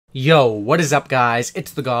Yo, what is up guys?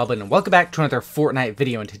 It's the Goblin and welcome back to another Fortnite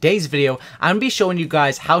video. In today's video, I'm going to be showing you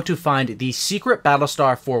guys how to find the secret battle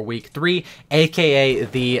star for week 3, aka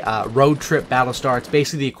the road trip battle star. It's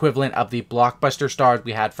basically the equivalent of the blockbuster stars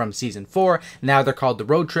we had from season 4. Now they're called the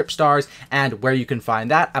road trip stars, and where you can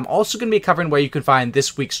find that. I'm also going to be covering where you can find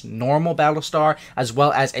this week's normal battle star, as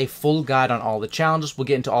well as a full guide on all the challenges. We'll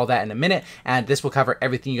get into all that in a minute, and this will cover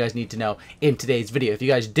everything you guys need to know in today's video. If you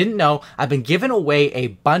guys didn't know, I've been giving away a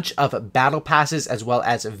bunch of battle passes as well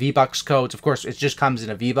as V-Bucks codes. Of course, it just comes in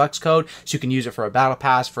a V-Bucks code, so you can use it for a battle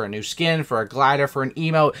pass, for a new skin, for a glider, for an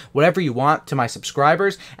emote, whatever you want to my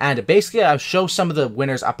subscribers. And basically, I'll show some of the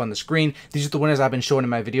winners up on the screen. These are the winners I've been showing in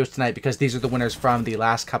my videos tonight because these are the winners from the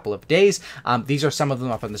last couple of days. These are some of them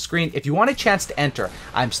up on the screen. If you want a chance to enter,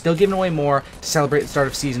 I'm still giving away more to celebrate the start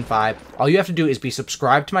of Season 5. All you have to do is be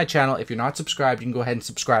subscribed to my channel. If you're not subscribed, you can go ahead and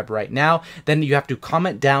subscribe right now. Then you have to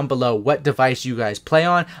comment down below what device you guys play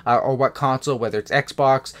on, or what console, whether it's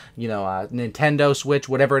Xbox, Nintendo, Switch,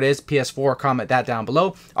 whatever it is, PS4, comment that down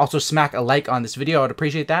below. Also, smack a like on this video. I would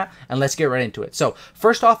appreciate that. And let's get right into it. So,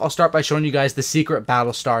 first off, I'll start by showing you guys the secret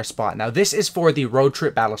battle star spot. Now, this is for the road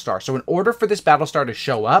trip battle star. So, in order for this battle star to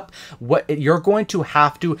show up, what you're going to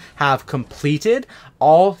have completed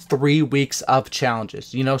all 3 weeks of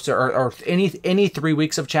challenges, or any 3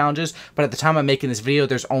 weeks of challenges. But at the time I'm making this video,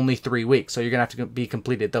 there's only 3 weeks, so you're gonna have to be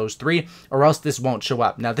completed those 3, or else this won't show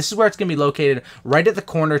up. Now, this is where it's gonna be located, right at the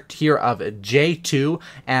corner here of J2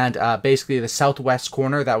 and basically the southwest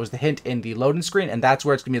corner. That was the hint in the loading screen, and that's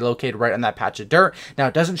where it's gonna be located, right on that patch of dirt. Now,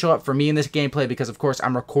 it doesn't show up for me in this gameplay because, of course,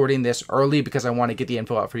 I'm recording this early because I want to get the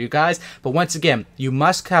info out for you guys. But once again, you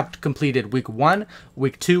must have completed week 1,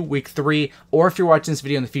 week 2, week 3, or if you're watching this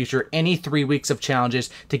video in the future, any 3 weeks of challenges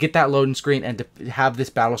to get that loading screen and to have this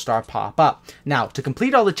battle star pop up. Now, to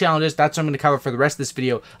complete all the challenges, that's what I'm going to cover for the rest of this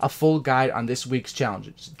video, a full guide on this week's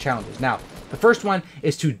challenges. Now, the first one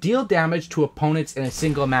is to deal damage to opponents in a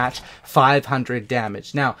single match, 500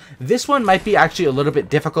 damage. Now, this one might be actually a little bit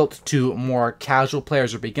difficult to more casual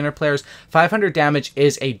players or beginner players. 500 damage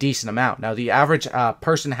is a decent amount. Now, the average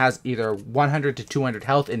person has either 100 to 200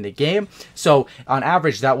 health in the game, so on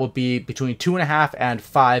average, that will be between 2.5 and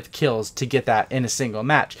 5 kills to get that in a single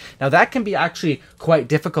match. Now, that can be actually quite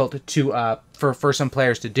difficult to for some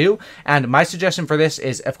players to do, and my suggestion for this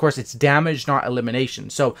is, of course, it's damage, not elimination.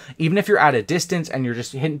 So even if you're at a distance and you're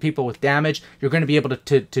just hitting people with damage, you're going to be able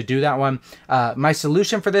to do that one. My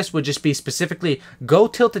solution for this would just be specifically go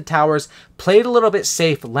tilted towers, play it a little bit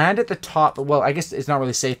safe, land at the top. Well, I guess it's not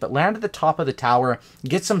really safe, but land at the top of the tower,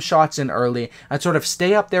 get some shots in early, and sort of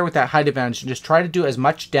stay up there with that height advantage and just try to do as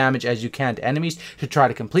much damage as you can to enemies to try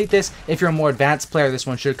to complete this. If you're a more advanced player, this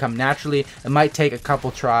one should come naturally. It might take a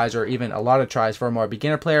couple tries or even a lot of tries for a more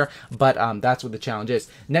beginner player, but that's what the challenge is.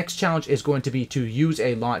 Next challenge is going to be to use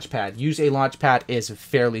a launch pad. Use a launch pad is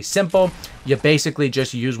fairly simple. You basically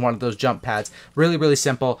just use one of those jump pads. Really, really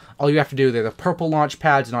simple. All you have to do, they're the purple launch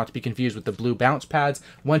pads, not to be confused with the blue bounce pads.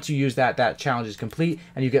 Once you use that, that challenge is complete,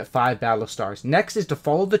 and you get 5 battle stars. Next is to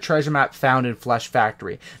follow the treasure map found in Flesh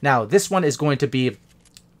Factory. Now, this one is going to be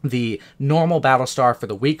the normal battle star for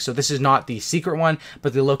the week, so this is not the secret one,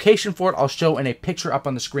 but the location for it I'll show in a picture up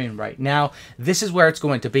on the screen right now. This is where it's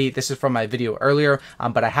going to be. This is from my video earlier,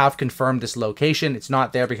 but I have confirmed this location. It's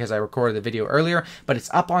not there because I recorded the video earlier, but it's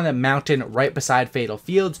up on the mountain right beside Fatal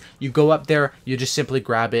Fields. You go up there, you just simply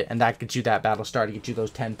grab it, and that gets you that battle star to get you those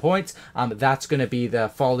 10 points. That's going to be the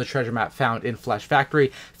follow the treasure map found in Flesh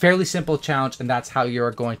Factory. Fairly simple challenge, and that's how you're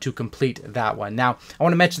going to complete that one. Now, I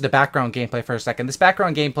want to mention the background gameplay for a second. This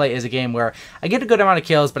background gameplay is a game where I get a good amount of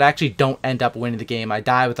kills, but I actually don't end up winning the game. I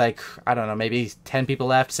die with, like, I don't know, maybe 10 people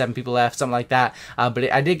left, 7 people left, something like that. But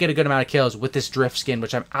I did get a good amount of kills with this drift skin,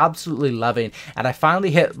 which I'm absolutely loving. And I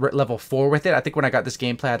finally hit level 4 with it. I think when I got this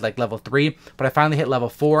gameplay, I had like level 3, but I finally hit level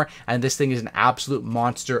 4, and this thing is an absolute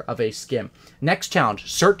monster of a skin. Next challenge,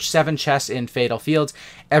 search 7 chests in Fatal Fields.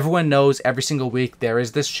 Everyone knows every single week there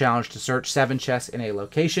is this challenge to search 7 chests in a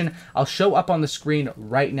location. I'll show up on the screen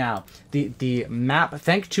right now the map.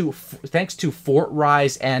 Thanks to Fort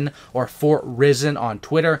Rise N or Fort Risen on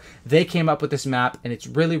Twitter, they came up with this map, and it's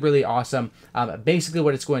really, really awesome. Basically,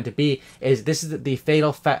 what it's going to be is this is the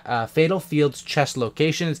Fatal Fields chest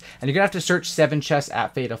locations, and you're gonna have to search 7 chests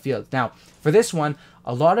at Fatal Fields. Now, for this one,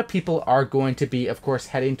 a lot of people are going to be, of course,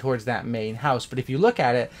 heading towards that main house. But if you look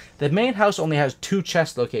at it, the main house only has 2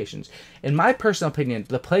 chest locations. in my personal opinion,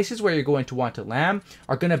 the places where you're going to want to land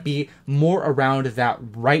are going to be more around that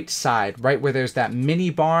right side, right where there's that mini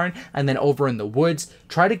barn, and then over in the woods.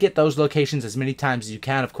 Try to get those locations as many times as you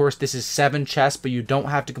can. Of course, this is 7 chests, but you don't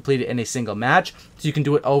have to complete it in a single match, so you can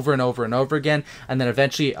do it over and over and over again. And then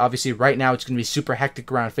eventually, obviously right now it's going to be super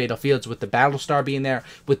hectic around Fatal Fields with the Battle Star being there,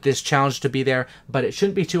 with this challenge to be there, but it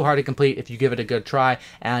shouldn't be too hard to complete if you give it a good try.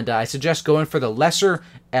 And I suggest going for the lesser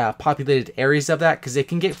populated areas of that, because it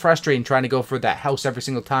can get frustrating trying to go for that house every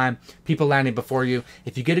single time, people landing before you.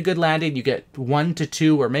 If you get a good landing, you get 1 to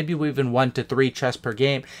 2 or maybe even 1 to 3 chests per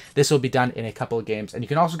game. This will be done in a couple of games, and you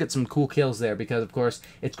can also get some cool kills there because of course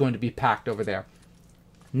it's going to be packed over there.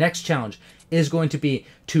 Next challenge is going to be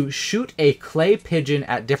to shoot a clay pigeon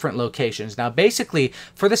at different locations. Now, basically,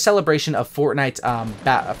 for the celebration of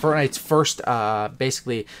Fortnite's first,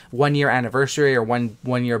 basically 1 year anniversary or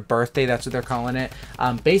one year birthday, that's what they're calling it.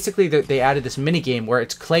 Basically, they added this mini game where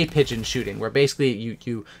it's clay pigeon shooting, where basically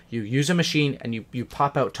you use a machine and you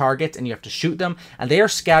pop out targets and you have to shoot them, and they are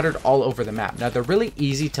scattered all over the map. Now, they're really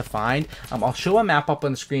easy to find. I'll show a map up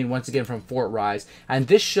on the screen once again from Fort Rise, and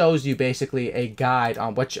this shows you basically a guide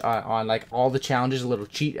on which on like all the challenges, a little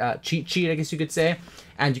cheat sheet, I guess you could say.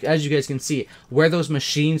 And as you guys can see, where those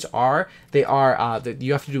machines are, they are,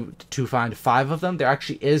 you have to find 5 of them. There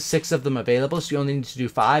actually is 6 of them available, so you only need to do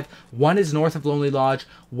 5. 1 is north of Lonely Lodge,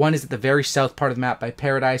 1 is at the very south part of the map by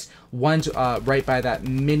Paradise, 1's right by that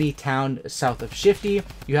mini town south of Shifty.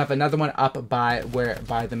 You have another one up by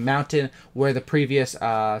the mountain where the previous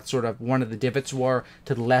sort of one of the divots were,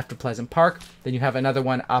 to the left of Pleasant Park. Then you have another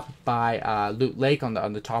one up by Loot Lake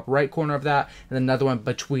on the top right corner of that, and then another one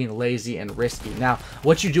between Lazy and Risky. Now,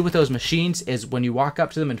 what you do with those machines is when you walk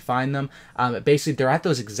up to them and find them, basically they're at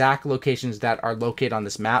those exact locations that are located on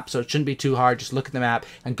this map, so it shouldn't be too hard. Just look at the map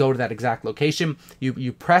and go to that exact location.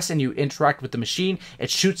 You press and you interact with the machine. It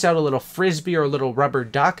shoots out a little frisbee or a little rubber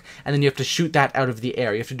duck, and then you have to shoot that out of the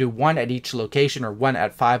air. You have to do 1 at each location, or 1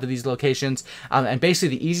 at 5 of these locations. And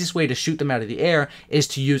basically the easiest way to shoot them out of the air is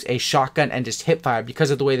to use a shotgun and just hip fire.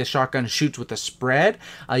 Because of the way the shotgun shoots with a spread,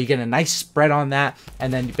 you get a nice spread on that,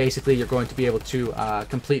 and then basically you're going to be able to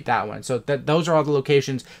complete that one. So those are all the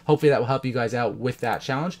locations. Hopefully that will help you guys out with that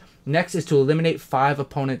challenge. Next is to eliminate 5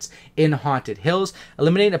 opponents in Haunted Hills.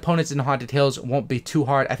 Eliminating opponents in Haunted Hills won't be too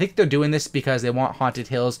hard. I think they're doing this because they want Haunted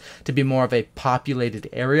Hills to be more of a populated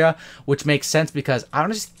area, which makes sense because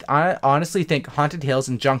I honestly think Haunted Hills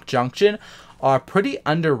and Junk Junction are pretty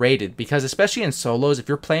underrated, because especially in solos, if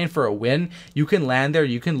you're playing for a win, you can land there,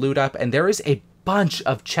 you can loot up, and there is a bunch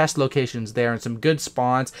of chest locations there and some good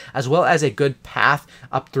spawns, as well as a good path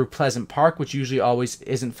up through Pleasant Park, which usually always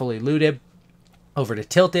isn't fully looted. Over to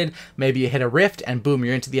Tilted, maybe you hit a rift and boom,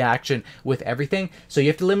 you're into the action with everything. So you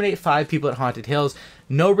have to eliminate 5 people at Haunted Hills.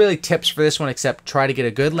 No really tips for this one except try to get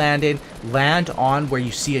a good landing. Land on where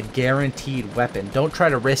you see a guaranteed weapon. Don't try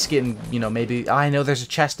to risk it and, you know, maybe, oh, I know there's a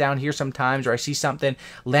chest down here sometimes, or I see something.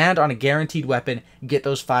 Land on a guaranteed weapon. Get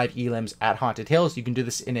those 5 elims at Haunted Hills. You can do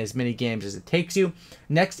this in as many games as it takes you.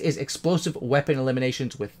 Next is explosive weapon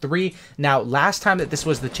eliminations with 3. Now, last time that this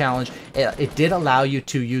was the challenge, it did allow you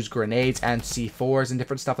to use grenades and C4s and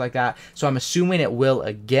different stuff like that. So I'm assuming it will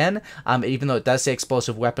again, even though it does say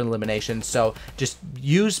explosive weapon elimination. So just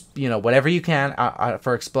use, you know, whatever you can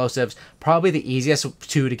for explosives. Probably the easiest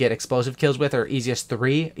 2 to get explosive kills with, or easiest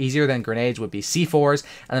 3, easier than grenades, would be C4s,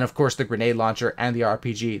 and then of course the grenade launcher and the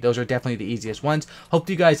RPG. Those are definitely the easiest ones. Hope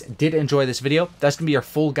you guys did enjoy this video. That's gonna be your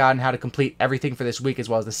full guide on how to complete everything for this week, as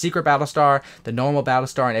well as the secret battle star, the normal battle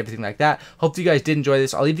star, and everything like that. Hope you guys did enjoy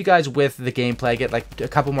this. I'll leave you guys with the gameplay. Get like a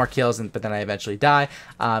couple more kills, but then I eventually die,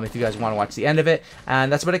 if you guys want to watch the end of it.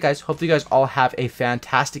 And that's about it, guys. Hope you guys all have a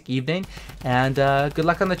fantastic evening, and good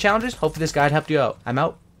luck on the challenges. Hopefully this guide helped you out. I'm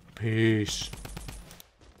out. Peace.